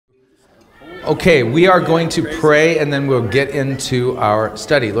Okay, we are going to pray and then we'll get into our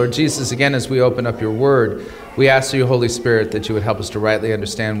study. Lord Jesus, again, as we open up your word, we ask you, Holy Spirit, that you would help us to rightly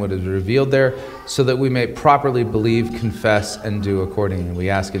understand what is revealed there so that we may properly believe, confess, and do accordingly. We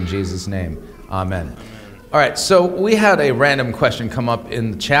ask in Jesus' name. Amen. All right, so we had a random question come up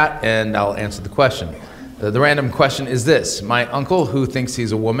in the chat, and I'll answer the question. The random question is this. My uncle, who thinks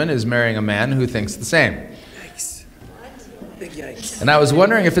he's a woman, is marrying a man who thinks the same. Yikes. Big yikes. And I was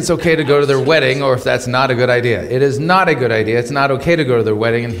wondering if it's okay to go to their wedding or if that's not a good idea. It is not a good idea. It's not okay to go to their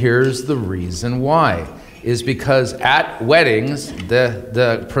wedding, and here's the reason why. Is because at weddings,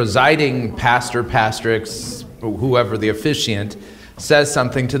 the presiding pastor, pastrix, whoever the officiant, says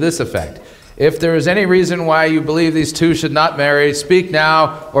something to this effect. If there is any reason why you believe these two should not marry, speak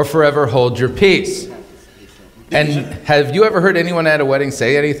now or forever hold your peace. And have you ever heard anyone at a wedding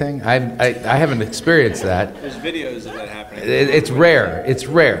say anything? I haven't experienced that. There's videos of that happening. It's rare. It's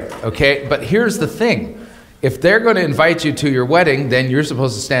rare, okay? But here's the thing. If they're going to invite you to your wedding, then you're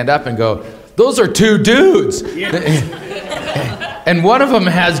supposed to stand up and go, those are two dudes. Yes. And one of them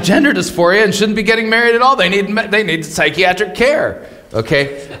has gender dysphoria and shouldn't be getting married at all. They need psychiatric care,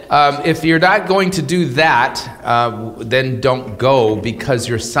 okay? If you're not going to do that, then don't go, because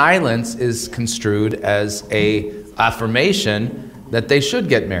your silence is construed as an affirmation that they should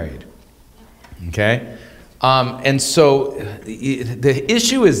get married, okay? And so the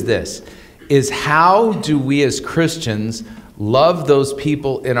issue is this, is how do we as Christians love those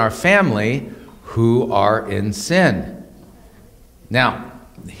people in our family who are in sin? Now,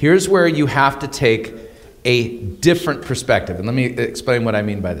 here's where you have to take a different perspective. And let me explain what I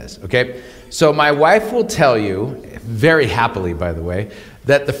mean by this, okay? So my wife will tell you, very happily by the way,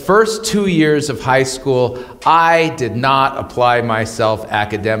 that the first 2 years of high school, I did not apply myself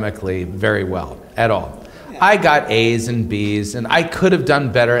academically very well at all. I got A's and B's, and I could have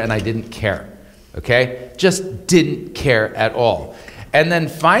done better, and I didn't care, okay? Just didn't care at all. And then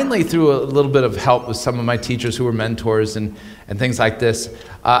finally, through a little bit of help with some of my teachers who were mentors and things like this,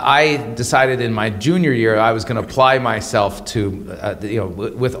 I decided in my junior year I was going to apply myself to,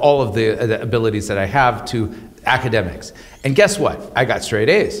 with all of the abilities that I have, to academics. And guess what? I got straight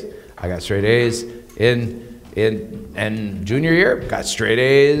A's. I got straight A's in junior year, got straight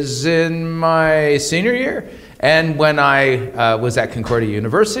A's in my senior year. And when I was at Concordia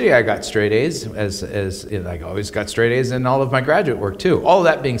University, I got straight A's, as I always got straight A's in all of my graduate work too. All of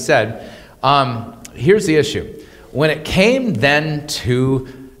that being said, here's the issue. When it came then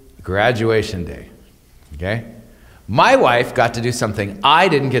to graduation day, okay, my wife got to do something I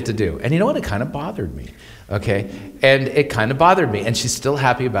didn't get to do. And you know what? It kind of bothered me, okay? And it kind of bothered me, and she's still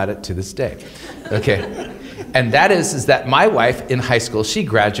happy about it to this day, okay? And that is that my wife in high school, she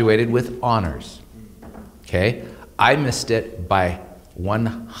graduated with honors. Okay, I missed it by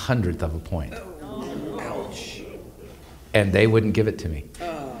 1/100th of a point. Ouch. And they wouldn't give it to me.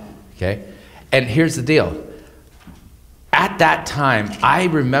 Okay, and here's the deal. At that time, I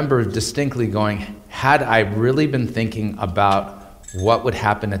remember distinctly going, had I really been thinking about what would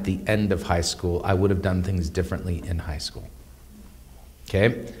happen at the end of high school, I would have done things differently in high school.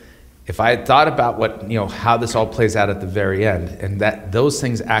 Okay? If I had thought about what, how this all plays out at the very end, and that those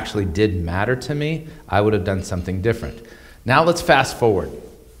things actually did matter to me, I would have done something different. Now let's fast forward,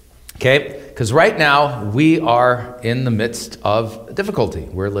 okay? Because right now we are in the midst of difficulty.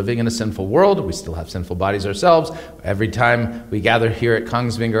 We're living in a sinful world. We still have sinful bodies ourselves. Every time we gather here at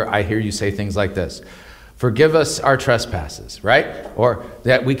Kongsvinger, I hear you say things like this. Forgive us our trespasses, right? Or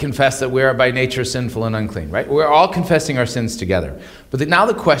that we confess that we are by nature sinful and unclean, right? We're all confessing our sins together. But now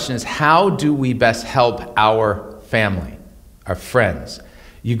the question is, how do we best help our family, our friends?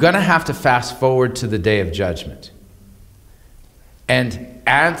 You're going to have to fast forward to the day of judgment and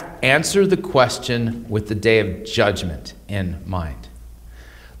answer the question with the day of judgment in mind.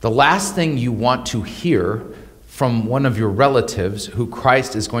 The last thing you want to hear from one of your relatives who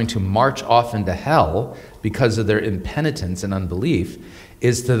Christ is going to march off into hell because of their impenitence and unbelief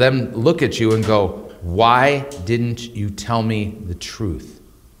is to them look at you and go, why didn't you tell me the truth?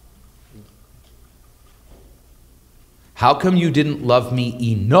 How come you didn't love me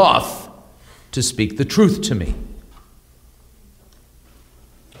enough to speak the truth to me?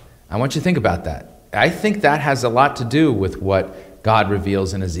 I want you to think about that. I think that has a lot to do with what God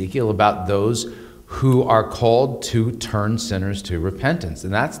reveals in Ezekiel about those who are called to turn sinners to repentance.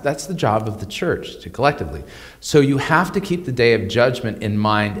 And that's the job of the church, to collectively. So you have to keep the day of judgment in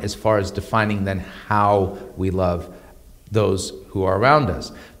mind as far as defining then how we love those who are around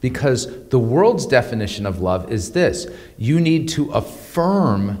us. Because the world's definition of love is this. You need to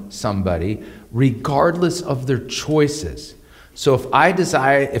affirm somebody regardless of their choices. So if I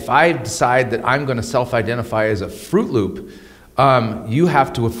decide that I'm going to self-identify as a Fruit Loop, you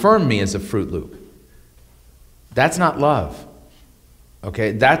have to affirm me as a Fruit Loop. That's not love.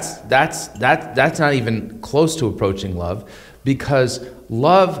 Okay, that's not even close to approaching love, because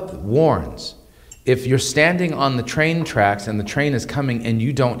love warns. If you're standing on the train tracks and the train is coming and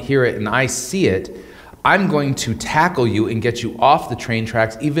you don't hear it and I see it, I'm going to tackle you and get you off the train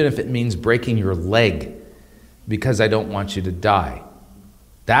tracks, even if it means breaking your leg, because I don't want you to die.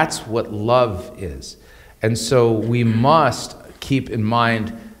 That's what love is. And so we must keep in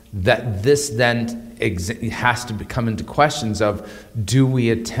mind that this then has to come into questions of, do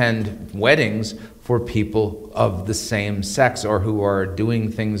we attend weddings for people of the same sex or who are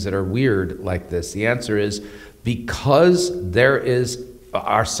doing things that are weird like this? The answer is, because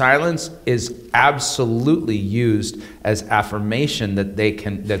our silence is absolutely used as affirmation that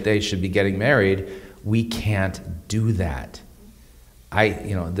they should be getting married. We can't do that. I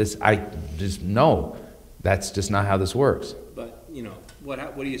just know that's just not how this works. But,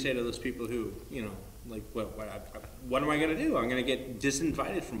 what do you say to those people who, like, what am I going to do? I'm going to get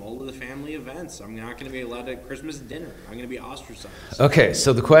disinvited from all of the family events. I'm not going to be allowed to Christmas dinner. I'm going to be ostracized. Okay,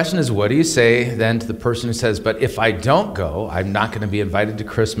 so the question is, what do you say then to the person who says, but if I don't go, I'm not going to be invited to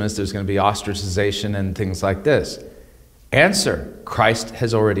Christmas, there's going to be ostracization and things like this? Answer, Christ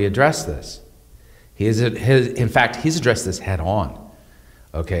has already addressed this. In fact, he's addressed this head on.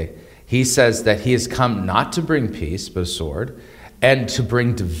 Okay, he says that he has come not to bring peace, but a sword, and to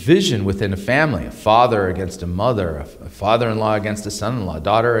bring division within a family, a father against a mother, a father-in-law against a son-in-law, a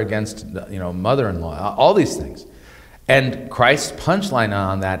daughter against mother-in-law, all these things. And Christ's punchline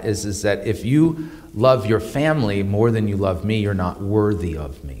on that is that if you love your family more than you love me, you're not worthy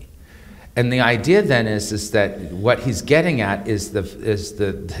of me. And the idea then is that what he's getting at is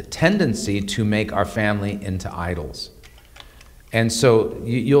the tendency to make our family into idols. And so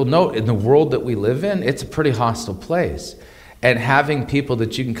you'll note in the world that we live in, it's a pretty hostile place. And having people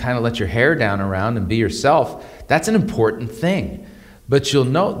that you can kind of let your hair down around and be yourself, that's an important thing. But you'll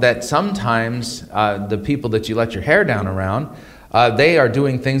note that sometimes the people that you let your hair down around, they are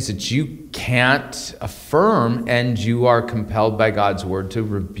doing things that you can't affirm, and you are compelled by God's word to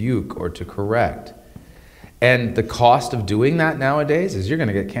rebuke or to correct. And the cost of doing that nowadays is you're going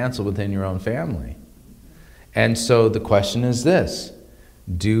to get canceled within your own family. And so the question is this: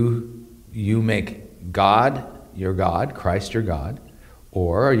 do you make God your God, Christ your God,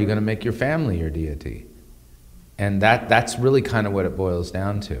 or are you going to make your family your deity? And that's really kind of what it boils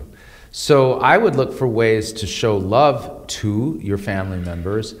down to. So I would look for ways to show love to your family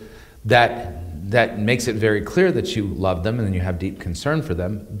members that makes it very clear that you love them and you have deep concern for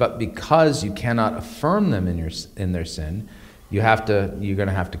them. But because you cannot affirm them in their sin, you're going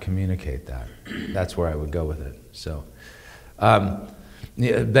to have to communicate that. That's where I would go with it. So.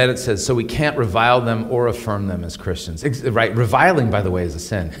 Then it says, so we can't revile them or affirm them as Christians. Right? Reviling, by the way, is a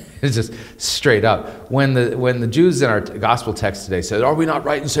sin. It's just straight up. When the Jews in our gospel text today said, are we not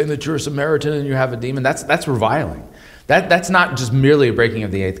right in saying that you're a Samaritan and you have a demon? That's reviling. That's not just merely a breaking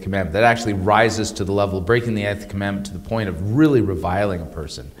of the 8th commandment. That actually rises to the level of breaking the 8th commandment to the point of really reviling a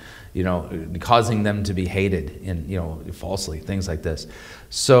person, causing them to be hated falsely, things like this.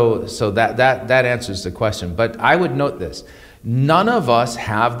 So that answers the question. But I would note this. None of us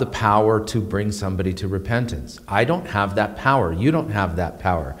have the power to bring somebody to repentance. I don't have that power. You don't have that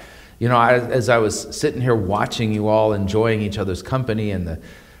power. As I was sitting here watching you all enjoying each other's company and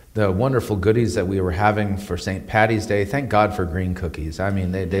the wonderful goodies that we were having for St. Patty's Day, thank God for green cookies. I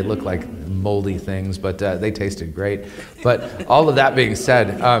mean, they look like moldy things, but they tasted great. But all of that being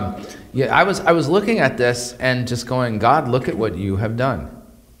said, I was looking at this and just going, God, look at what you have done.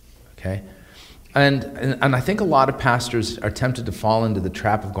 Okay? And I think a lot of pastors are tempted to fall into the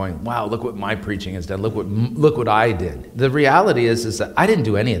trap of going, wow, look what my preaching has done. Look what I did. The reality is that I didn't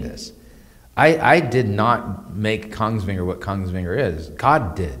do any of this. I did not make Kongsvinger what Kongsvinger is.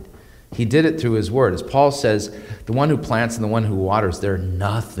 God did. He did it through his word. As Paul says, the one who plants and the one who waters, they're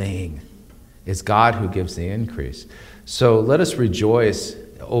nothing. It's God who gives the increase. So let us rejoice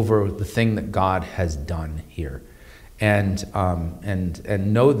over the thing that God has done here. And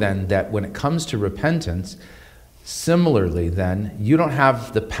know then that when it comes to repentance, similarly then, you don't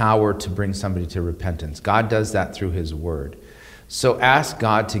have the power to bring somebody to repentance. God does that through his word. So ask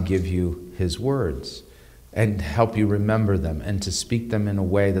God to give you his words and help you remember them and to speak them in a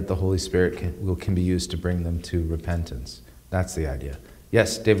way that the Holy Spirit can be used to bring them to repentance. That's the idea.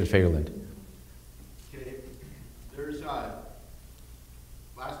 Yes, David Fagerlind. Okay, there's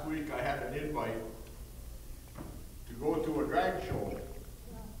last week I had an invite to go to a drag show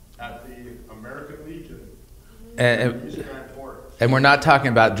at the American Legion in East Grand Forks. And we're not talking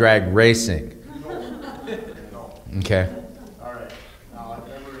about drag racing. No. Okay. All right. Now, I've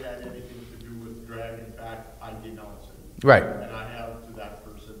never had anything to do with drag. In fact, I denounce it. Right. And I have to that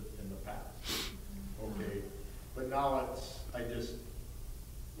person in the past. Okay. But now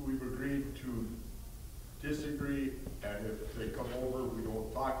we've agreed to disagree, and if they come over, we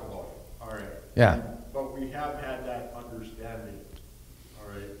don't talk about it. All right. Yeah. But we have had that understanding. All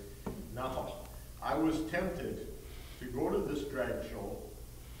right. Now, I was tempted to go to this drag show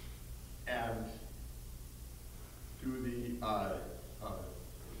and do the, not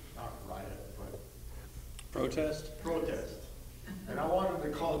riot, but Protest? protest. And I wanted to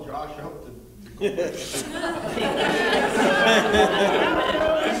call Josh up to go with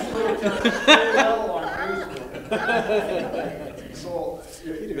So,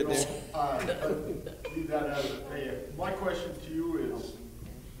 you know, leave that as it may. My question to you is,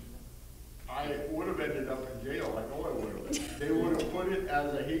 I would have ended up in jail, I know I would have. They would have put it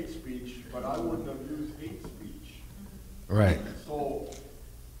as a hate speech, but I wouldn't have used hate speech. Right. So,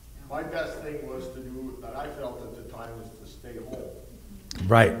 my best thing was to do, that I felt at the time, was to stay home.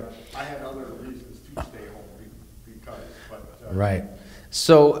 Right. I had other reasons to stay home because, but. Right.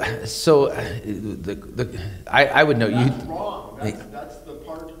 So I would note That's you. wrong. That's the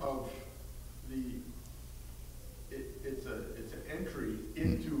part of the, it's an entry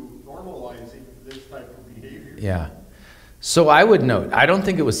into normalizing this type of behavior. Yeah. So I would note, I don't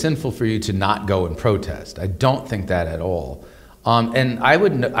think it was sinful for you to not go and protest. I don't think that at all. And I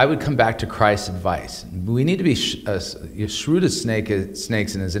would come back to Christ's advice. We need to be shrewd as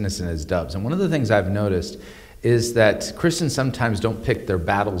snakes and as innocent as doves. And one of the things I've noticed is that Christians sometimes don't pick their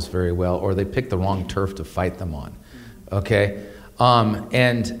battles very well, or they pick the wrong turf to fight them on. Okay?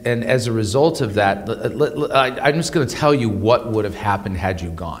 And as a result of that, I'm just going to tell you what would have happened had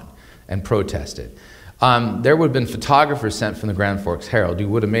you gone and protested. There would have been photographers sent from the Grand Forks Herald. You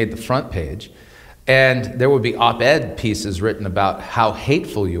would have made the front page. And there would be op-ed pieces written about how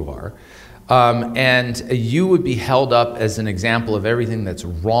hateful you are. And you would be held up as an example of everything that's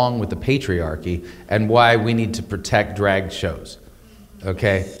wrong with the patriarchy and why we need to protect drag shows.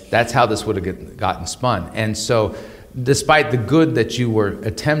 Okay? That's how this would have gotten spun. And so, despite the good that you were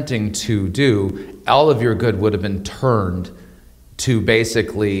attempting to do, all of your good would have been turned to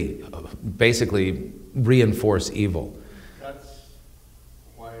basically reinforce evil. That's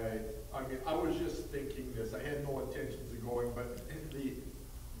why I was just thinking this. I had no intentions of going, but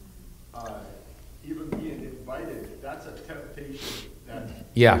even being invited, that's a temptation that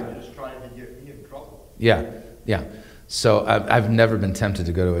is trying to get me in trouble. Yeah, yeah. So I've never been tempted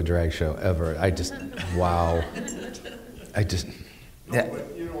to go to a drag show ever. Wow. No,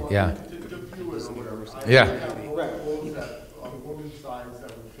 but, you know, Yeah. to view it or whatever. Yeah. I have no clothes on women's size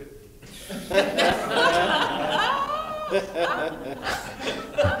that would fit me.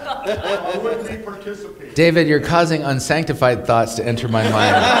 I wouldn't be participating. David, you're causing unsanctified thoughts to enter my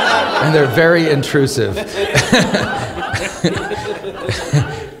mind, and they're very intrusive.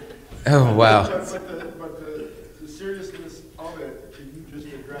 Oh, wow. But the seriousness of it that you just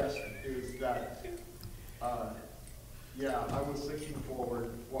addressed is that, I was thinking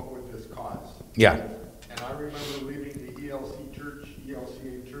forward, what would this cause? Yeah. And I remember leaving the ELCA church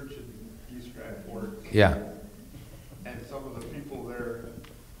in East Grand Forks. Yeah. And some of the people there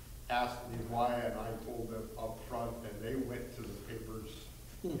asked me why, and I told them up front, and they went to the papers,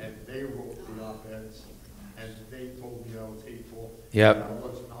 and they wrote the op-eds, and they told me I was hateful. Yep. And I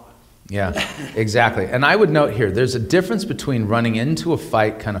was not. Yeah, exactly. And I would note here, there's a difference between running into a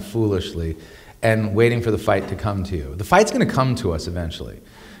fight kind of foolishly and waiting for the fight to come to you. The fight's going to come to us eventually.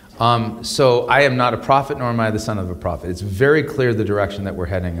 So I am not a prophet, nor am I the son of a prophet. It's very clear the direction that we're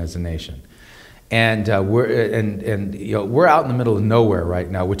heading as a nation. And we're out in the middle of nowhere right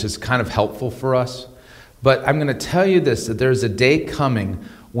now, which is kind of helpful for us. But I'm going to tell you this, that there's a day coming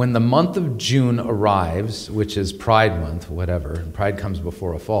when the month of June arrives, which is Pride Month, whatever. Pride comes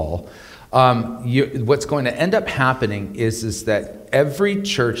before a fall. What's going to end up happening is that every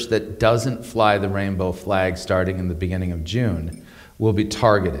church that doesn't fly the rainbow flag starting in the beginning of June will be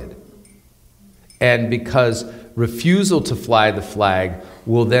targeted. And because refusal to fly the flag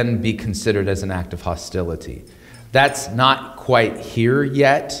will then be considered as an act of hostility. That's not quite here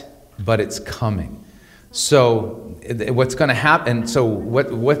yet, but it's coming. So what's going to happen? So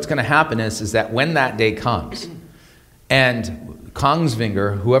what's going to happen is that when that day comes, and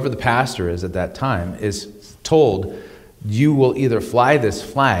Kongsvinger, whoever the pastor is at that time, is told, you will either fly this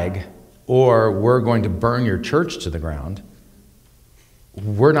flag or we're going to burn your church to the ground.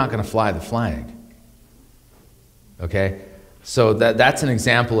 We're not going to fly the flag. Okay? So that's an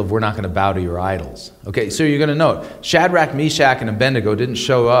example of we're not going to bow to your idols. Okay, so you're going to note Shadrach, Meshach, and Abednego didn't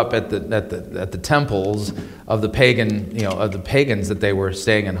show up at the temples of the pagans that they were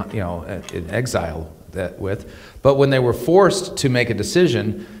staying in exile with. But when they were forced to make a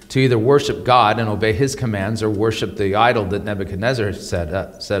decision to either worship God and obey his commands or worship the idol that Nebuchadnezzar set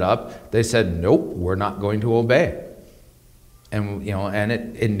up, they said, nope, we're not going to obey. And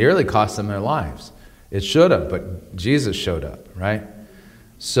it nearly cost them their lives. It should have, but Jesus showed up, right?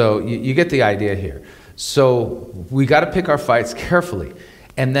 So you get the idea here. So we got to pick our fights carefully.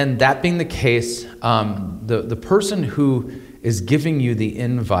 And then that being the case, the person who is giving you the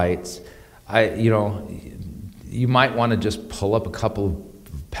invites, you might want to just pull up a couple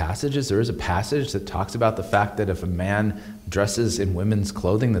of passages. There is a passage that talks about the fact that if a man dresses in women's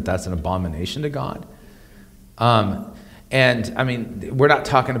clothing, that's an abomination to God. And I mean, we're not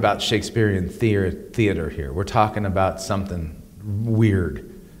talking about Shakespearean theater here. We're talking about something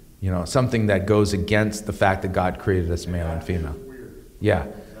weird, something that goes against the fact that God created us male and female. Yeah.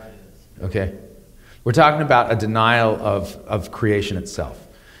 Okay. We're talking about a denial of creation itself.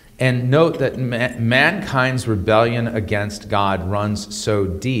 And note that mankind's rebellion against God runs so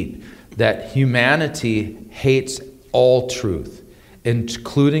deep that humanity hates all truth,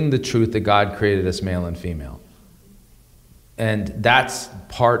 including the truth that God created us male and female. And that's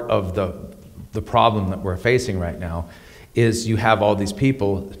part of the problem that we're facing right now, is you have all these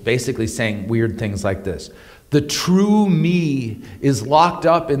people basically saying weird things like this. The true me is locked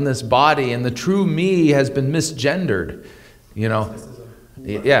up in this body, and the true me has been misgendered. Yeah.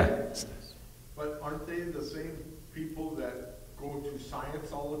 But aren't they the same people that go to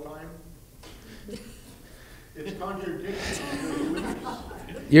science all the time? It's contradictory.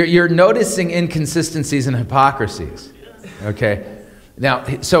 You're noticing inconsistencies and hypocrisies. Okay. Now,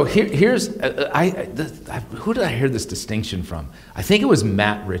 so here's who did I hear this distinction from? I think it was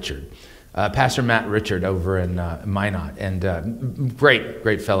Matt Richard, Pastor Matt Richard over in Minot, and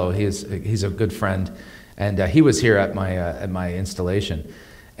great fellow. He's a good friend, and he was here at my installation.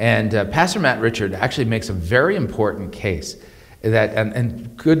 And Pastor Matt Richard actually makes a very important case that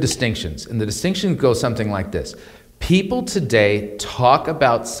and good distinctions. And the distinction goes something like this: people today talk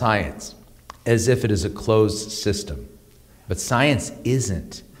about science as if it is a closed system. But science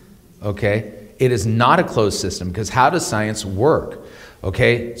isn't, okay? It is not a closed system, because how does science work?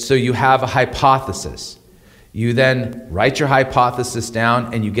 Okay, so you have a hypothesis. You then write your hypothesis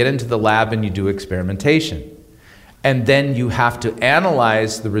down, and you get into the lab and you do experimentation. And then you have to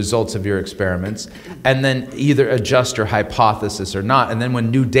analyze the results of your experiments and then either adjust your hypothesis or not. And then when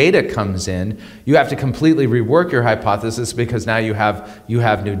new data comes in, you have to completely rework your hypothesis, because now you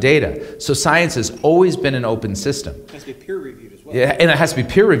have new data. So science has always been an open system. It has to be peer reviewed as well. Yeah, and it has to be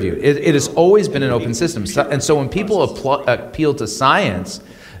peer reviewed. It has always been an open system. And so when people appeal to science,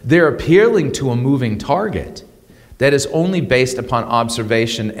 they're appealing to a moving target that is only based upon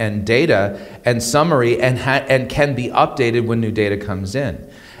observation and data and summary, and can be updated when new data comes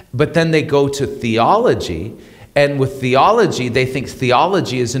in. But then they go to theology, and with theology, they think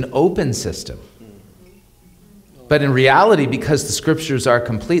theology is an open system. But in reality, because the scriptures are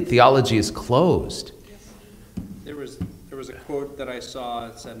complete, theology is closed. There was a quote that I saw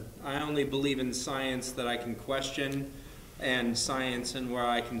that said, "I only believe in science that I can question, and science and where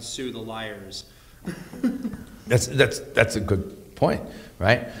I can sue the liars." That's a good point,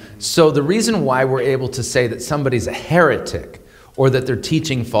 right? So the reason why we're able to say that somebody's a heretic or that they're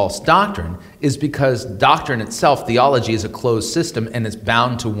teaching false doctrine is because doctrine itself, theology, is a closed system, and it's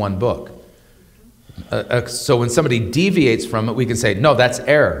bound to one book. So when somebody deviates from it, we can say, no, that's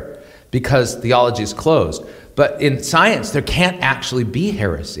error, because theology is closed. But in science, there can't actually be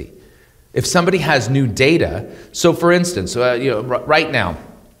heresy. If somebody has new data, so for instance, right now,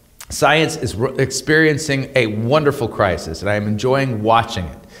 science is experiencing a wonderful crisis, and I am enjoying watching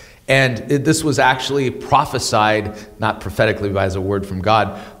it. And this was actually prophesied, not prophetically, but as a word from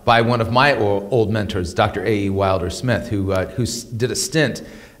God, by one of my old mentors, Dr. A.E. Wilder Smith, who did a stint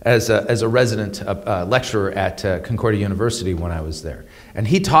as a resident lecturer at Concordia University when I was there. And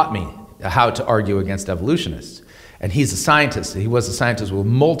he taught me how to argue against evolutionists. And he's a scientist. He was a scientist with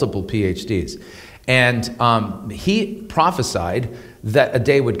multiple PhDs. And he prophesied that a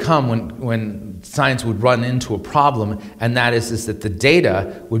day would come when science would run into a problem, and that is that the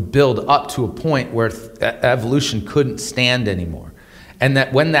data would build up to a point where evolution couldn't stand anymore. And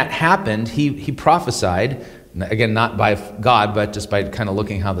that when that happened, he prophesied, again, not by God, but just by kind of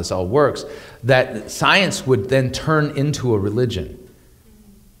looking how this all works, that science would then turn into a religion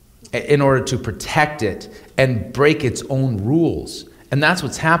in order to protect it and break its own rules. And that's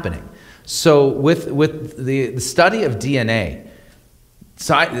what's happening. So with the study of DNA,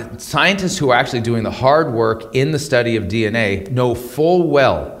 scientists who are actually doing the hard work in the study of DNA know full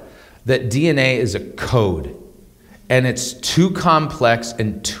well that DNA is a code. And it's too complex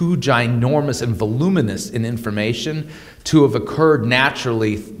and too ginormous and voluminous in information to have occurred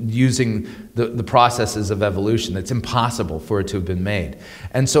naturally using the processes of evolution. It's impossible for it to have been made.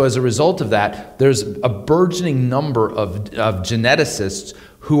 And so as a result of that, there's a burgeoning number of geneticists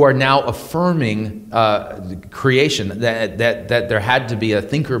who are now affirming creation, that there had to be a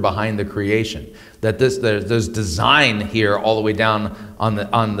thinker behind the creation, that there's design here all the way down on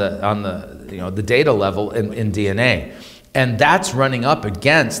the data level in DNA. And that's running up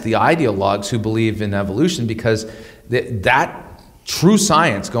against the ideologues who believe in evolution, because that true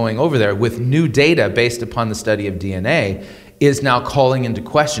science going over there with new data based upon the study of DNA is now calling into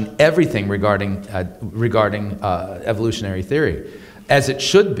question everything regarding evolutionary theory, as it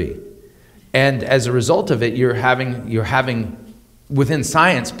should be. And as a result of it, you're having within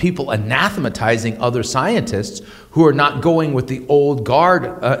science people anathematizing other scientists who are not going with the old guard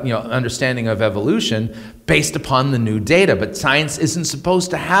understanding of evolution based upon the new data. But science isn't supposed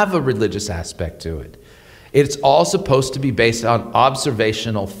to have a religious aspect to it. It's all supposed to be based on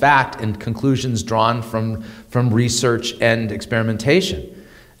observational fact and conclusions drawn from research and experimentation.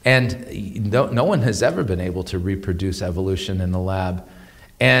 And no one has ever been able to reproduce evolution in the lab.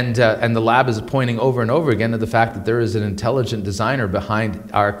 And the lab is pointing over and over again to the fact that there is an intelligent designer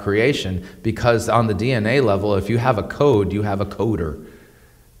behind our creation, because on the DNA level, if you have a code, you have a coder.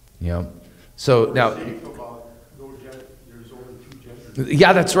 So now...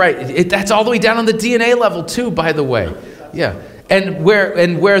 Yeah, that's right. That's all the way down on the DNA level too, by the way. Yeah. And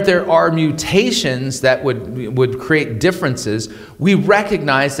where there are mutations that would create differences, we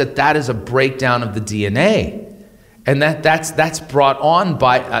recognize that is a breakdown of the DNA. And that's brought on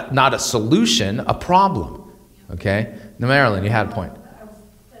by not a solution, a problem. Okay? Now, Marilyn, you had a point.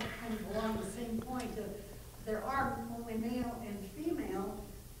 That kind of along the same point. There are only male and female.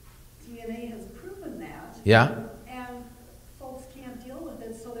 DNA has proven that. Yeah. And folks can't deal with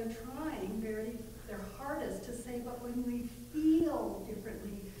it, so they're trying their hardest to say, but when we feel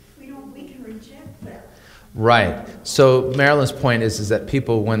differently, we can reject that. Right. So Marilyn's point is that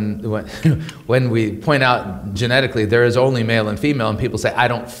people, when we point out genetically there is only male and female, and people say, I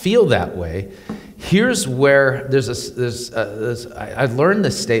don't feel that way, here's where I learned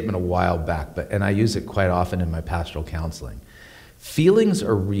this statement a while back, and I use it quite often in my pastoral counseling. Feelings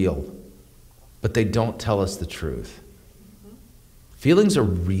are real, but they don't tell us the truth. Feelings are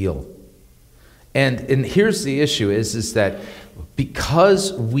real. And here's the issue is that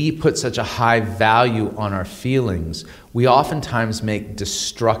because we put such a high value on our feelings, we oftentimes make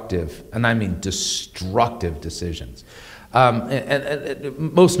destructive, and I mean destructive decisions.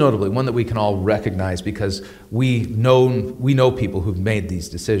 And most notably, one that we can all recognize because we know people who've made these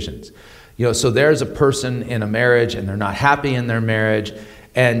decisions. So there's a person in a marriage and they're not happy in their marriage,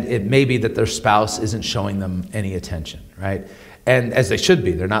 and it may be that their spouse isn't showing them any attention, right? And as they should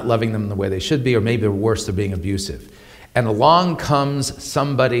be, they're not loving them the way they should be, or maybe worse, they're being abusive. And along comes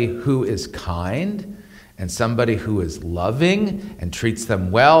somebody who is kind and somebody who is loving and treats them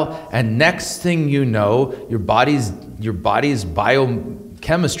well. And next thing you know, your body's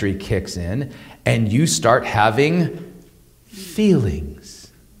biochemistry kicks in and you start having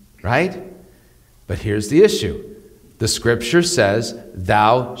feelings, right? But here's the issue. The scripture says,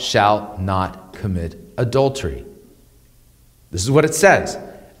 thou shalt not commit adultery. This is what it says.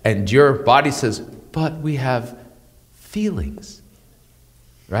 And your body says, but we have feelings,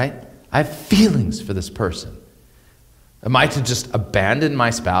 right? I have feelings for this person. Am I to just abandon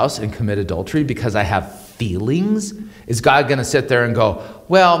my spouse and commit adultery because I have feelings? Is God going to sit there and go,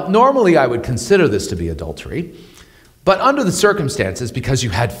 well, normally I would consider this to be adultery, but under the circumstances, because you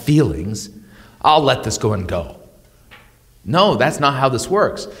had feelings, I'll let this go and go. No, that's not how this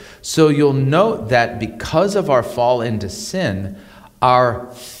works. So you'll note that because of our fall into sin,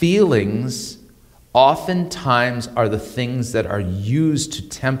 our feelings oftentimes are the things that are used to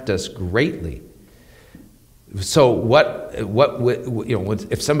tempt us greatly. So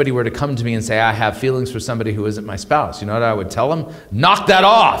if somebody were to come to me and say, I have feelings for somebody who isn't my spouse, you know what I would tell them? Knock that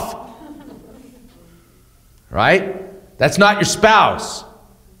off. Right? That's not your spouse.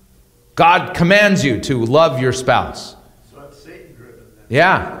 God commands you to love your spouse. So that's Satan-driven then.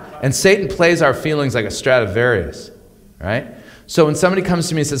 Yeah. And Satan plays our feelings like a Stradivarius. Right? So when somebody comes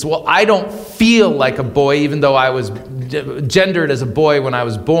to me and says, well, I don't feel like a boy even though I was gendered as a boy when I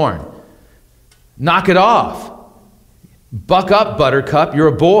was born. Knock it off. Buck up, buttercup. You're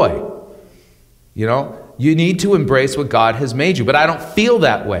a boy. You You need to embrace what God has made you. But I don't feel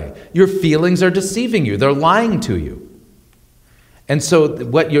that way. Your feelings are deceiving you. They're lying to you. And so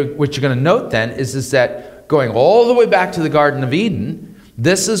what you're going to note then is that going all the way back to the Garden of Eden,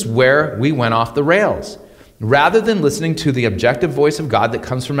 this is where we went off the rails. Rather than listening to the objective voice of God that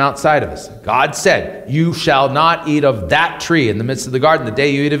comes from outside of us. God said, you shall not eat of that tree in the midst of the garden. The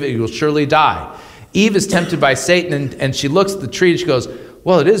day you eat of it, you will surely die. Eve is tempted by Satan, and she looks at the tree and she goes,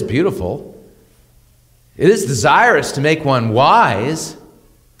 well, it is beautiful. It is desirous to make one wise.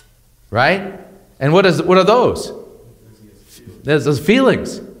 Right? And what are those? There's those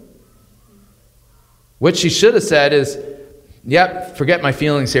feelings. What she should have said is, yep, forget my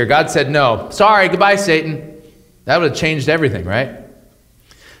feelings here. God said no. Sorry, goodbye, Satan. That would have changed everything, right?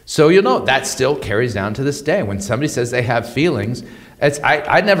 So you'll know that still carries down to this day. When somebody says they have feelings,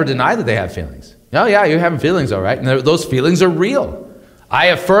 I never deny that they have feelings. Oh yeah, you're having feelings, all right. And those feelings are real. I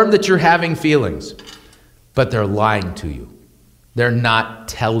affirm that you're having feelings. But they're lying to you. They're not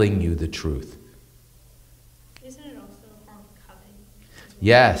telling you the truth. Isn't it also a form of coveting?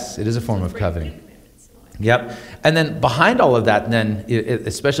 Yes, it is a form of coveting. Yep. And then behind all of that, then,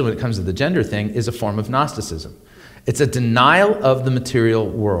 especially when it comes to the gender thing, is a form of Gnosticism. It's a denial of the material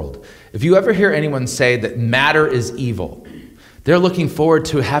world. If you ever hear anyone say that matter is evil, they're looking forward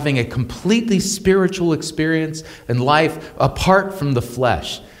to having a completely spiritual experience in life apart from the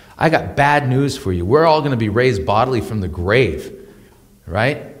flesh. I got bad news for you. We're all going to be raised bodily from the grave,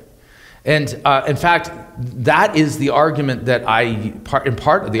 right? And in fact, that is the argument that in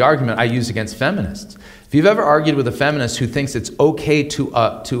part of the argument I use against feminists. If you've ever argued with a feminist who thinks it's okay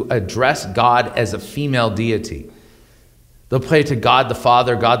to address God as a female deity, they'll play to God the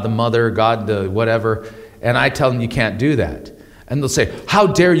Father, God the Mother, God the whatever, and I tell them you can't do that. And they'll say, how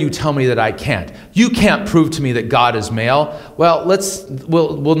dare you tell me that I can't? You can't prove to me that God is male. Well, let's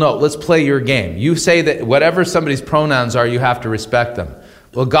play your game. You say that whatever somebody's pronouns are, you have to respect them.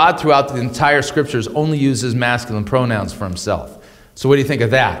 Well, God throughout the entire scriptures only uses masculine pronouns for himself. So what do you think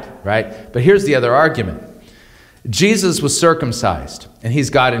of that, right? But here's the other argument. Jesus was circumcised, and he's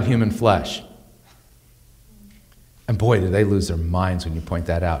God in human flesh. And boy, do they lose their minds when you point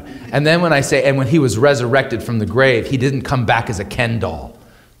that out. And then when I say, and when he was resurrected from the grave, he didn't come back as a Ken doll.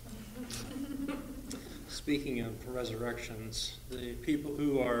 Speaking of resurrections, the people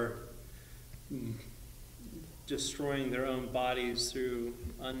who are destroying their own bodies through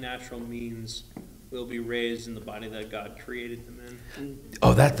unnatural means will be raised in the body that God created them in.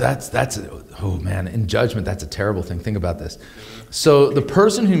 Oh, oh man, in judgment, that's a terrible thing. Think about this. So the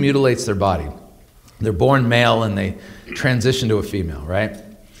person who mutilates their body, they're born male and they transition to a female, right?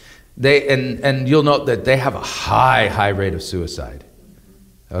 And you'll note that they have a high rate of suicide.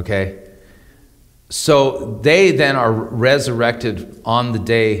 Okay? So they then are resurrected on the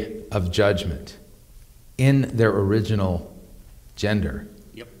day of judgment in their original gender.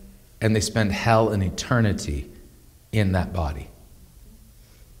 Yep. And they spend hell and eternity in that body.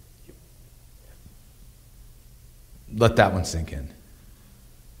 Yep. Let that one sink in.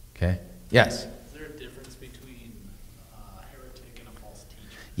 Okay? Yes? Is there a difference between a heretic and a false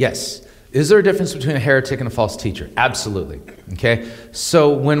teacher? Yes. Is there a difference between a heretic and a false teacher? Absolutely. Okay?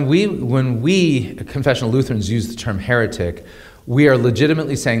 So when we confessional Lutherans use the term heretic, we are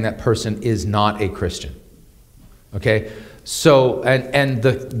legitimately saying that person is not a Christian. Okay? So, and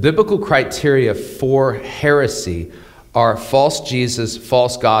the biblical criteria for heresy are false Jesus,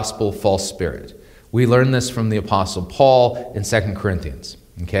 false gospel, false spirit. We learn this from the Apostle Paul in 2 Corinthians.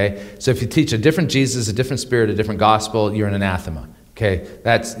 Okay? So if you teach a different Jesus, a different spirit, a different gospel, you're an anathema. Okay?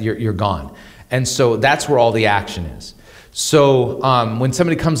 You're gone. And so that's where all the action is. So when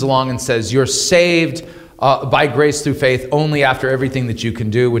somebody comes along and says, you're saved by grace through faith only after everything that you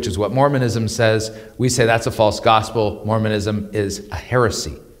can do, which is what Mormonism says, we say that's a false gospel. Mormonism is a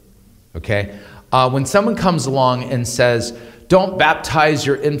heresy. Okay? When someone comes along and says, don't baptize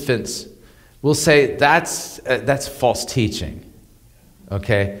your infants, we'll say that's false teaching.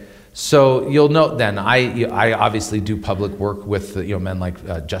 Okay? So you'll note then, I obviously do public work with men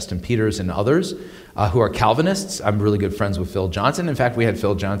like Justin Peters and others who are Calvinists. I'm really good friends with Phil Johnson. In fact, we had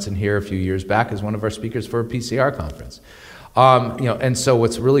Phil Johnson here a few years back as one of our speakers for a PCR conference. And so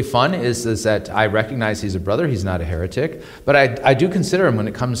what's really fun is that I recognize he's a brother. He's not a heretic, but I do consider him when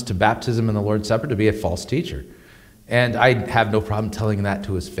it comes to baptism and the Lord's Supper to be a false teacher, and I have no problem telling him that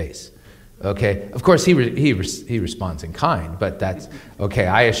to his face. Okay, of course he responds in kind, but that's okay.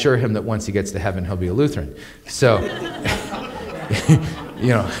 I assure him that once he gets to heaven, he'll be a Lutheran. So,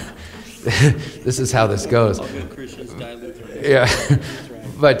 this is how this goes. All good Christians die Lutheran. Yeah,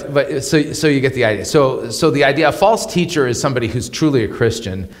 That's right. but so you get the idea. So the idea, a false teacher is somebody who's truly a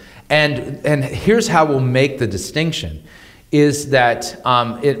Christian, And here's how we'll make the distinction, is that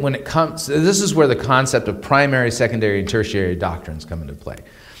when it comes, this is where the concept of primary, secondary, and tertiary doctrines come into play.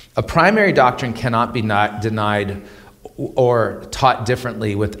 A primary doctrine cannot be denied or taught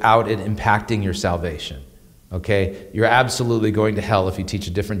differently without it impacting your salvation. Okay? You're absolutely going to hell if you teach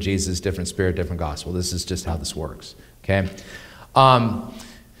a different Jesus, different spirit, different gospel. This is just how this works. Okay?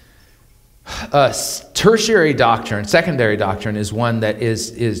 Tertiary doctrine, secondary doctrine, is one that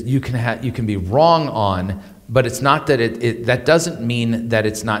is you can be wrong on, but it's not that that doesn't mean that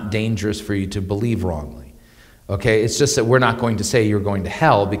it's not dangerous for you to believe wrongly. Okay, it's just that we're not going to say you're going to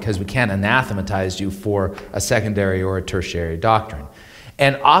hell because we can't anathematize you for a secondary or a tertiary doctrine.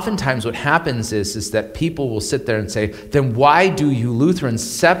 And oftentimes what happens is that people will sit there and say, then why do you Lutherans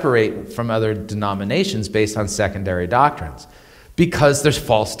separate from other denominations based on secondary doctrines? Because there's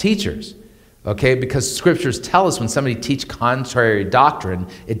false teachers. Okay, because scriptures tell us when somebody teach contrary doctrine,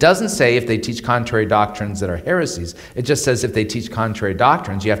 it doesn't say if they teach contrary doctrines that are heresies. It just says if they teach contrary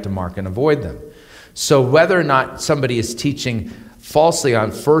doctrines, you have to mark and avoid them. So whether or not somebody is teaching falsely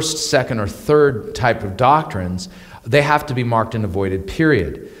on first, second, or third type of doctrines, they have to be marked and avoided,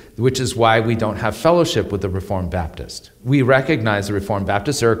 period. Which is why we don't have fellowship with the Reformed Baptist. We recognize the Reformed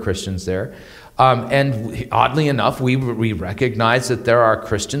Baptists, there are Christians there. And oddly enough, we recognize that there are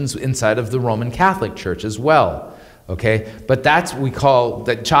Christians inside of the Roman Catholic Church as well. Okay, but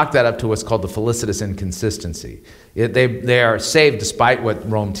chalk that up to what's called the felicitous inconsistency. They are saved despite what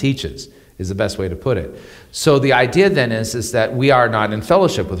Rome teaches, is the best way to put it. So the idea then is that we are not in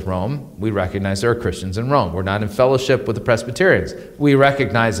fellowship with Rome. We recognize there are Christians in Rome. We're not in fellowship with the Presbyterians. We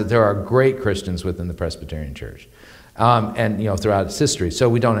recognize that there are great Christians within the Presbyterian Church. And throughout its history. So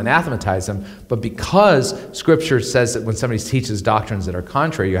we don't anathematize them, but because Scripture says that when somebody teaches doctrines that are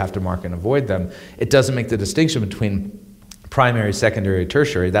contrary, you have to mark and avoid them, it doesn't make the distinction between primary, secondary,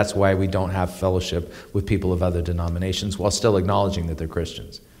 tertiary. That's why we don't have fellowship with people of other denominations while still acknowledging that they're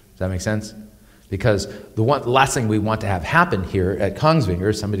Christians. Does that make sense? Because the last thing we want to have happen here at Kongsvinger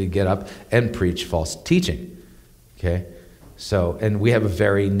is somebody to get up and preach false teaching. Okay? So, and we have a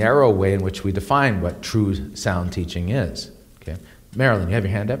very narrow way in which we define what true sound teaching is. Okay, Marilyn, you have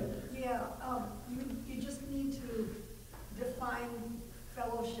your hand up? Yeah, you just need to define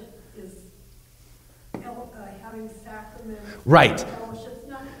fellowship is having sacraments. Right. Fellowships,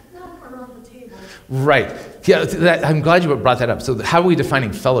 not around the table. Right. Yeah, I'm glad you brought that up. So how are we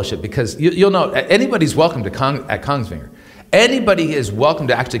defining fellowship? Because you'll know, anybody's welcome to at Kongsvinger. Anybody is welcome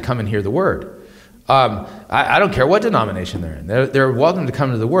to actually come and hear the word. I don't care what denomination they're in. They're welcome to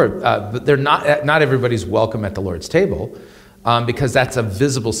come to the Word, but they're not everybody's welcome at the Lord's table, because that's a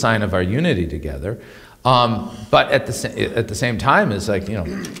visible sign of our unity together. But at the same time, it's like,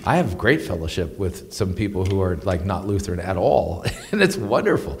 I have great fellowship with some people who are like not Lutheran at all, and it's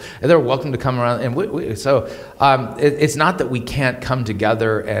wonderful. And they're welcome to come around. And it's not that we can't come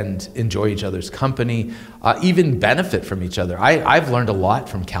together and enjoy each other's company, even benefit from each other. I've learned a lot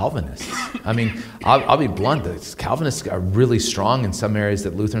from Calvinists. I mean, I'll be blunt. Calvinists are really strong in some areas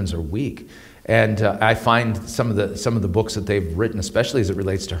that Lutherans are weak. And I find some of the books that they've written, especially as it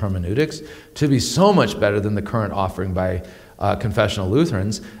relates to hermeneutics, to be so much better than the current offering by confessional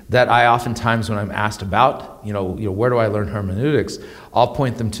Lutherans, that I oftentimes, when I'm asked about, where do I learn hermeneutics, I'll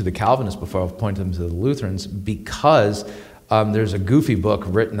point them to the Calvinists before I'll point them to the Lutherans, because there's a goofy book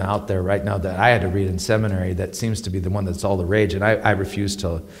written out there right now that I had to read in seminary that seems to be the one that's all the rage, and I refuse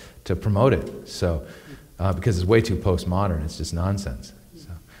to promote it. So because it's way too postmodern, it's just nonsense.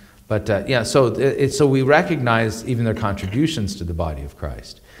 But so we recognize even their contributions to the body of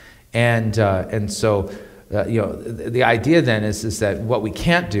Christ, and so the idea then is that what we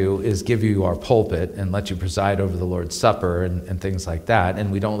can't do is give you our pulpit and let you preside over the Lord's Supper and things like that,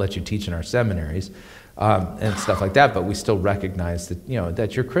 and we don't let you teach in our seminaries and stuff like that. But we still recognize that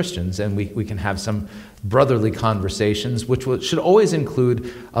that you're Christians, and we can have some brotherly conversations, which should always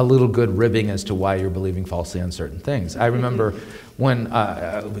include a little good ribbing as to why you're believing falsely on certain things. I remember when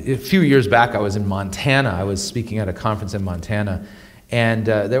a few years back I was in Montana. I was speaking at a conference in Montana, and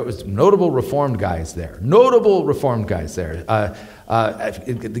there was notable Reformed guys there.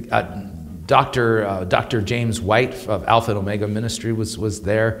 Dr. James White of Alpha and Omega Ministry was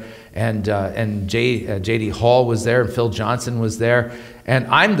there, and J.D. Hall was there, and Phil Johnson was there, and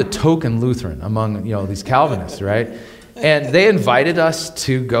I'm the token Lutheran among these Calvinists, right? And they invited us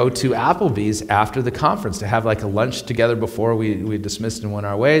to go to Applebee's after the conference to have like a lunch together before we dismissed and went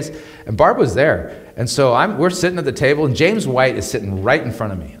our ways. And Barb was there, and so we're sitting at the table, and James White is sitting right in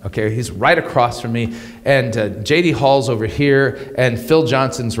front of me. Okay, he's right across from me, and J.D. Hall's over here, and Phil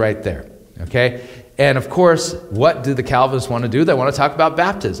Johnson's right there. Okay, and of course, what do the Calvinists want to do? They want to talk about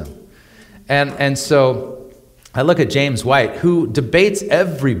baptism. And so I look at James White, who debates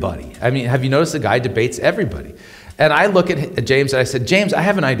everybody. I mean, have you noticed the guy debates everybody? And I look at James and I said, James, I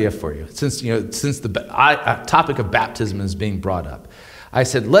have an idea for you. Since the topic of baptism is being brought up, I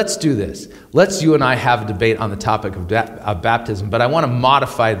said, let's do this. Let's you and I have a debate on the topic of baptism, but I want to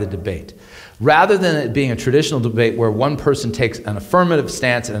modify the debate. Rather than it being a traditional debate where one person takes an affirmative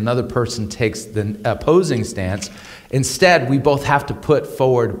stance and another person takes the opposing stance, instead we both have to put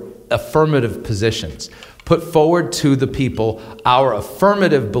forward affirmative positions. Put forward to the people our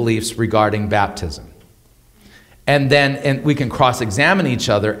affirmative beliefs regarding baptism. And we can cross-examine each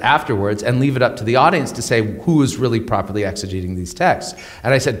other afterwards and leave it up to the audience to say who is really properly exegeting these texts.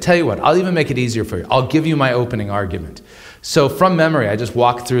 And I said, tell you what, I'll even make it easier for you. I'll give you my opening argument. So from memory, I just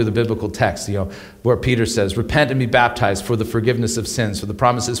walked through the biblical text, where Peter says, repent and be baptized for the forgiveness of sins, for the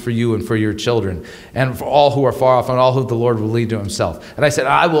promises for you and for your children, and for all who are far off and all who the Lord will lead to himself. And I said,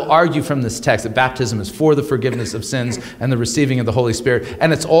 I will argue from this text that baptism is for the forgiveness of sins and the receiving of the Holy Spirit,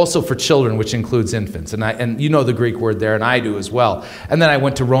 and it's also for children, which includes infants. And you know the Greek word there, and I do as well. And then I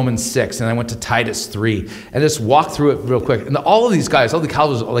went to Romans 6, and I went to Titus 3, and just walked through it real quick. And all of these guys, all the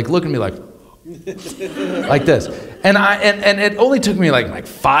Calvinists, are looking at me like this. And it only took me like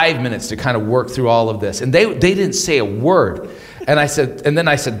 5 minutes to kind of work through all of this. And they didn't say a word. And then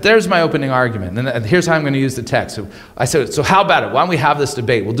I said, there's my opening argument. And here's how I'm going to use the text. So I said, so how about it? Why don't we have this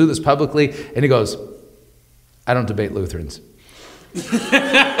debate? We'll do this publicly. And he goes, I don't debate Lutherans.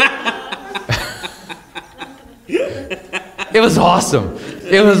 It was awesome.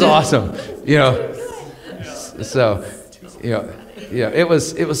 It was awesome. It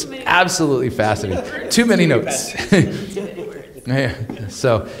was absolutely fascinating. Too many notes.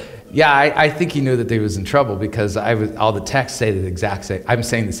 So, I think he knew that he was in trouble because all the texts say the exact same. I'm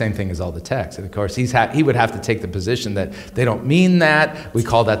saying the same thing as all the texts, and of course he would have to take the position that they don't mean that. We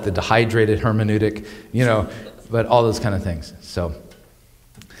call that the dehydrated hermeneutic, but all those kind of things. So,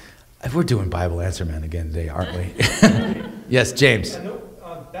 we're doing Bible Answer Man again today, aren't we? Yes, James.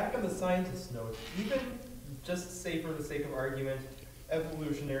 Back on the scientist note, even just say for the sake of argument,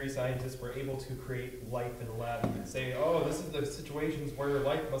 evolutionary scientists were able to create life in a lab and say, oh, this is the situations where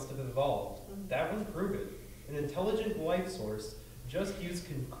life must have evolved. That wouldn't prove it. An intelligent life source just used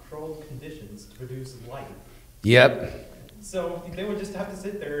controlled conditions to produce life. Yep. So they would just have to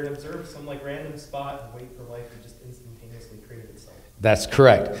sit there and observe some random spot and wait for life to just instantaneously create itself. That's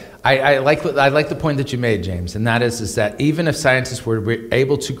correct. I like the point that you made, James, and that is that even if scientists were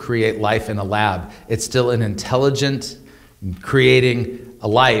able to create life in a lab, it's still an intelligent creating a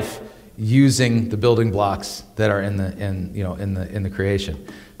life using the building blocks that are in the creation.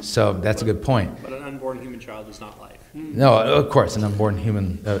 So that's a good point. But an unborn human child is not life. No, of course, an unborn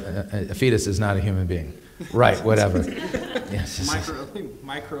human, a fetus is not a human being. Right, whatever. Yes.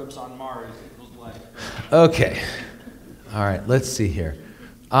 Microbes on Mars equals life. Okay. All right, let's see here.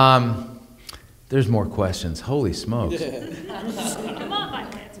 There's more questions. Holy smokes. Come on, my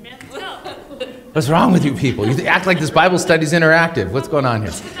plants, man. Let's go. What's wrong with you people? You act like this Bible study's interactive. What's going on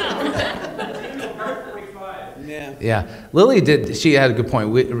here? Yeah. Lily she had a good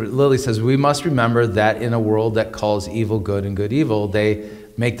point. Lily says, we must remember that in a world that calls evil good and good evil, they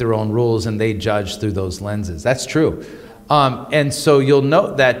make their own rules and they judge through those lenses. That's true. And so you'll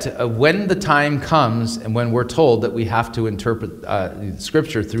note that when the time comes and when we're told that we have to interpret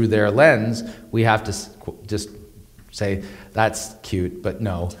Scripture through their lens, we have to just say, that's cute, but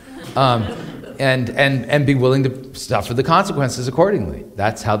no. And be willing to suffer the consequences accordingly.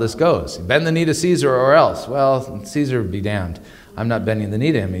 That's how this goes. Bend the knee to Caesar or else. Well, Caesar be damned. I'm not bending the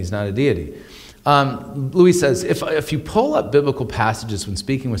knee to him. He's not a deity. Louis says, if you pull up biblical passages when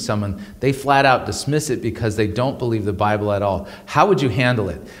speaking with someone, they flat out dismiss it because they don't believe the Bible at all. How would you handle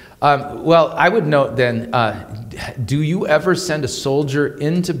it? Well, I would note then, do you ever send a soldier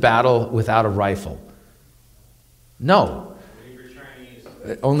into battle without a rifle? No.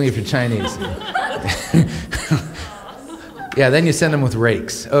 Only if you're Chinese. Yeah, then you send them with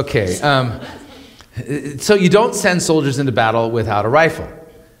rakes. Okay. So you don't send soldiers into battle without a rifle.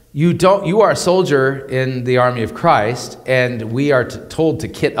 You are a soldier in the army of Christ, and we are told to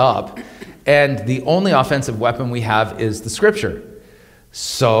kit up, and the only offensive weapon we have is the Scripture.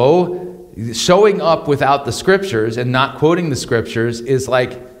 So showing up without the Scriptures and not quoting the Scriptures is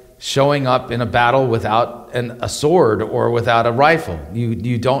like showing up in a battle without a sword or without a rifle.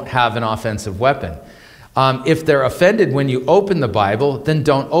 You don't have an offensive weapon. If they're offended when you open the Bible, then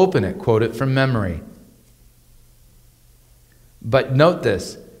don't open it. Quote it from memory. But note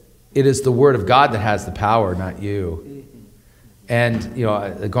this. It is the Word of God that has the power, not you. And,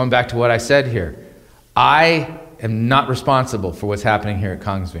 going back to what I said here, I am not responsible for what's happening here at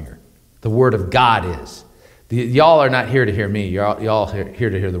Kongsvinger. The Word of God is. Y'all are not here to hear me. Y'all here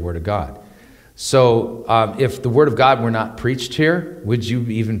to hear the Word of God. So if the Word of God were not preached here, would you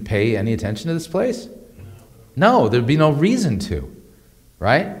even pay any attention to this place? No, there'd be no reason to,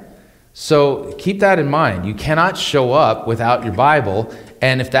 right? So keep that in mind. You cannot show up without your Bible,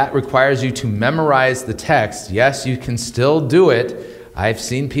 and if that requires you to memorize the text, yes, you can still do it. I've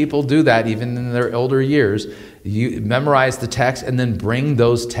seen people do that even in their older years. You memorize the text and then bring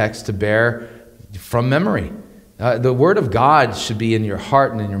those texts to bear from memory. The Word of God should be in your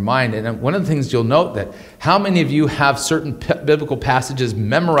heart and in your mind. And one of the things you'll note that how many of you have certain biblical passages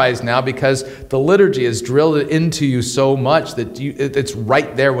memorized now because the liturgy has drilled it into you so much that it's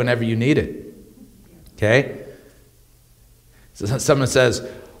right there whenever you need it. Okay? So someone says,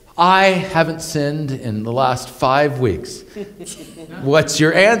 I haven't sinned in the last 5 weeks. What's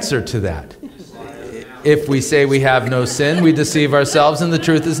your answer to that? If we say we have no sin, we deceive ourselves and the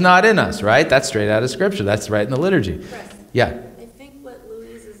truth is not in us, right? That's straight out of Scripture. That's right in the liturgy. Yeah. I think what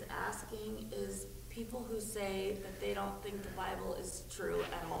Louise is asking is people who say that they don't think the Bible is true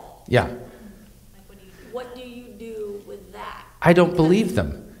at all. Yeah. Like, What do you do with that? I don't believe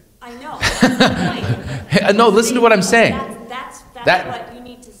them. I know. That's the point. No, listen to what I'm saying. That's what you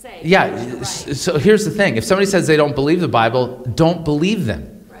need to say. Yeah. You're right. So here's the thing. If somebody says they don't believe the Bible, don't believe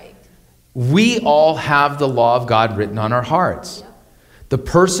them. Right. We all have the law of God written on our hearts. Yep. The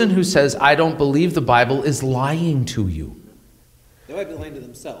person who says, I don't believe the Bible is lying to you. They might be lying to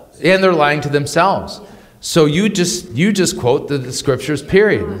themselves. And they're lying to themselves. So you just quote the Scriptures,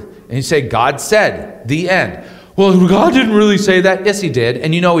 period. And you say, God said, the end. Well, God didn't really say that. Yes, he did.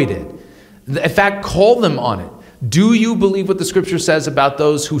 And you know he did. In fact, call them on it. Do you believe what the Scripture says about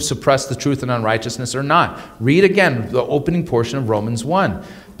those who suppress the truth and unrighteousness or not? Read again the opening portion of Romans 1.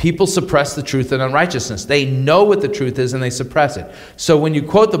 People suppress the truth and unrighteousness. They know what the truth is and they suppress it. So when you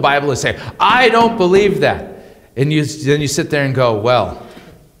quote the Bible and say, I don't believe that, and then you sit there and go, well,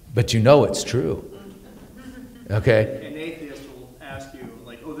 but you know it's true. Okay? An atheist will ask you,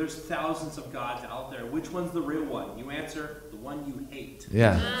 like, oh, there's thousands of gods out there. Which one's the real one? You answer, the one you hate.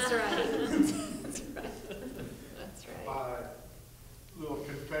 Yeah. That's right. That's right. That's right. Little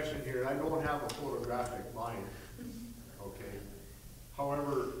confession here, I don't have a photographic mind, okay?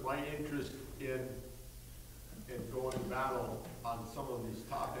 However, my interest in going battle on some of these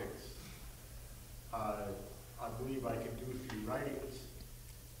topics, I believe I can do through writings.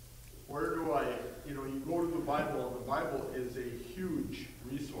 Where do I, you go to the Bible, and the Bible is a huge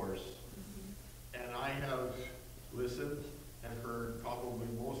resource, and I have listened and heard probably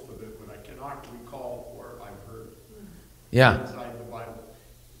most of it, but I cannot recall where I've heard Yeah. inside the Bible.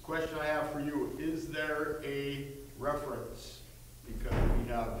 Question I have for you, is there a reference, because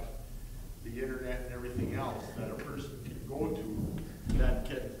we have the internet and everything else, that a person can go to that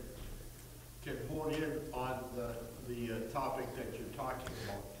can hone in on the topic that you're talking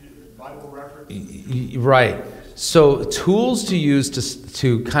about? Bible reference? Right. So tools to use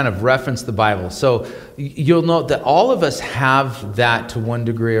to kind of reference the Bible. So you'll note that all of us have that to one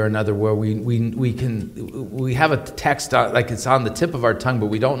degree or another, where we have a text like it's on the tip of our tongue, but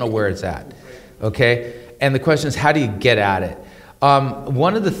we don't know where it's at. Okay? And the question is, how do you get at it?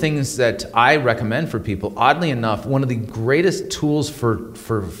 One of the things that I recommend for people, oddly enough, one of the greatest tools for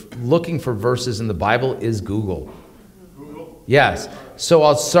looking for verses in the Bible is Google. Google? Yes. So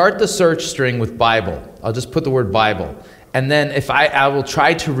I'll start the search string with Bible. I'll just put the word Bible. And then if I will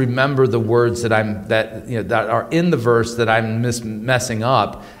try to remember the words that are in the verse that I'm messing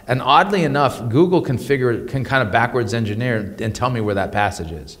up. And oddly enough, Google can kind of backwards engineer and tell me where that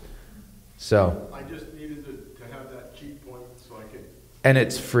passage is. So. I just needed to have that cheat point so I could. And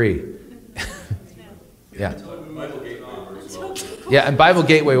it's free. Yeah. Yeah, and Bible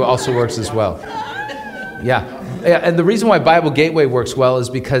Gateway also works as well. Yeah. Yeah, and the reason why Bible Gateway works well is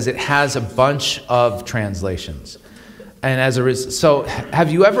because it has a bunch of translations. And so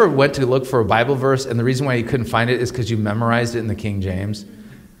have you ever went to look for a Bible verse and the reason why you couldn't find it is because you memorized it in the King James?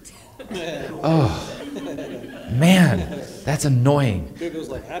 Oh, man, that's annoying. Google's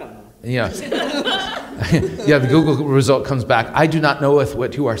like, I don't know. Yeah. Yeah, the Google result comes back, I do not knoweth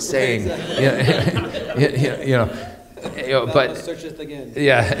what you are saying. But Searcheth again.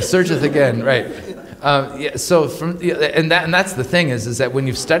 Yeah, searcheth again, right. So and that's the thing is that when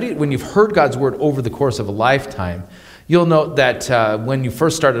you've heard God's word over the course of a lifetime, you'll note that when you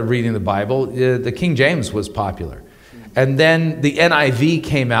first started reading the Bible, the King James was popular. And then the NIV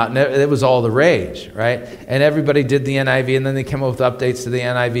came out, and it was all the rage, right? And everybody did the NIV, and then they came up with updates to the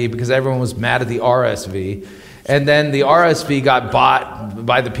NIV because everyone was mad at the RSV. And then the RSV got bought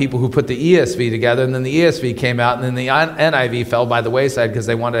by the people who put the ESV together, and then the ESV came out, and then the NIV fell by the wayside because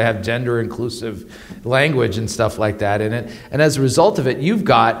they wanted to have gender-inclusive language and stuff like that in it. And as a result of it, you've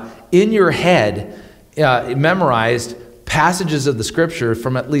got in your head memorized passages of the Scripture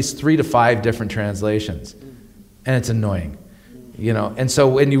from at least 3 to 5 different translations. And it's annoying. And so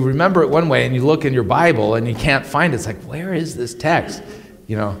when you remember it one way and you look in your Bible and you can't find it, it's like, where is this text?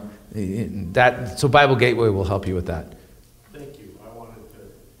 So Bible Gateway will help you with that. Thank you. I wanted to,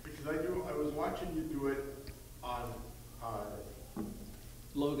 because I was watching you do it on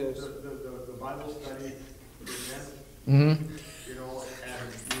Logos. the Bible study event. Mm-hmm.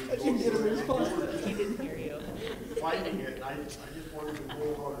 And I didn't get a response. He didn't hear you. fighting it. And I just wanted to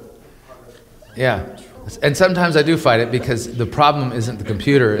know how to. Yeah. And sometimes I do fight it because the problem isn't the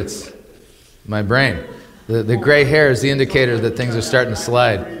computer, it's my brain. The gray hair is the indicator that things are starting to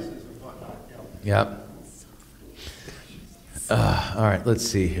slide. Yep. All right, let's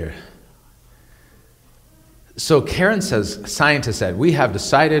see here. So Karen says, scientists said, we have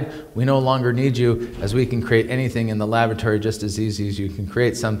decided we no longer need you, as we can create anything in the laboratory just as easy as you can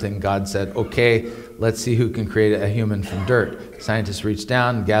create something. God said, okay, let's see who can create a human from dirt. Scientists reached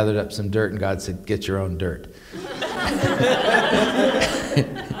down and gathered up some dirt, and God said, get your own dirt.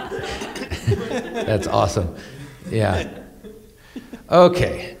 That's awesome. Yeah.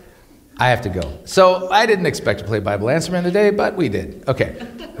 Okay. I have to go. So I didn't expect to play Bible Answer Man today, but we did. Okay.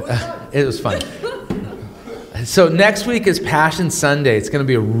 It was fun. So next week is Passion Sunday. It's going to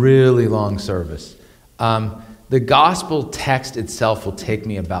be a really long service. The gospel text itself will take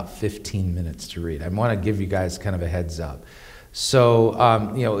me about 15 minutes to read. I want to give you guys kind of a heads up. So,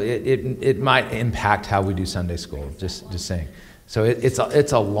 it might impact how we do Sunday school, just saying. So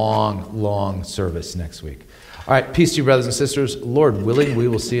it's a long, long service next week. All right, peace to you, brothers and sisters. Lord willing, we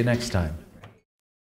will see you next time.